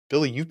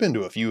Billy, you've been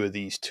to a few of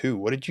these too.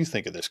 What did you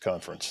think of this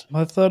conference?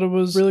 I thought it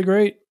was really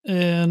great.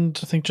 And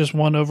I think just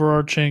one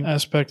overarching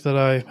aspect that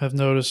I have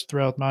noticed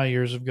throughout my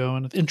years of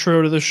going.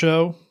 Intro to the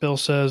show, Bill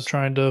says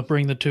trying to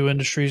bring the two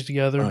industries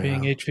together,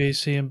 being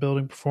HVAC and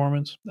building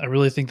performance. I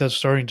really think that's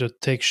starting to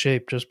take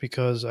shape just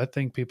because I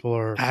think people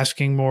are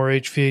asking more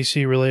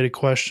HVAC related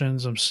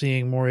questions. I'm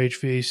seeing more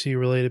HVAC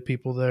related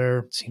people there.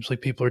 It seems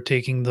like people are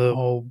taking the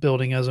whole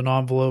building as an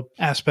envelope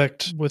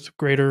aspect with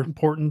greater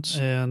importance.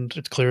 And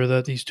it's clear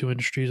that these two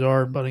industries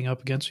are butting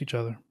up against each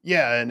other.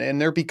 Yeah, and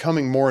they're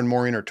becoming more and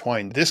more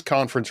intertwined. This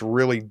conference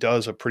really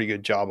does a pretty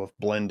good job of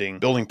blending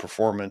building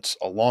performance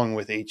along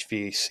with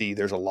HVAC.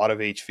 There's a lot of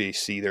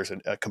HVAC. There's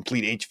a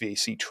complete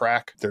HVAC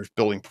track. There's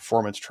building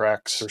performance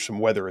tracks. There's some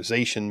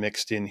weatherization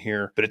mixed in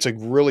here. But it's a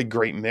really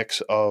great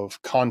mix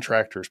of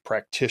contractors,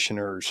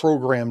 practitioners,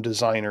 program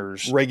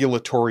designers,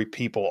 regulatory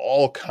people,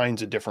 all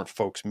kinds of different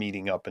folks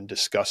meeting up and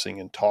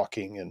discussing and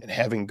talking and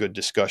having good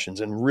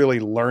discussions and really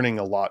learning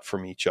a lot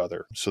from each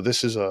other. So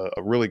this is a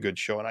really good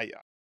show. And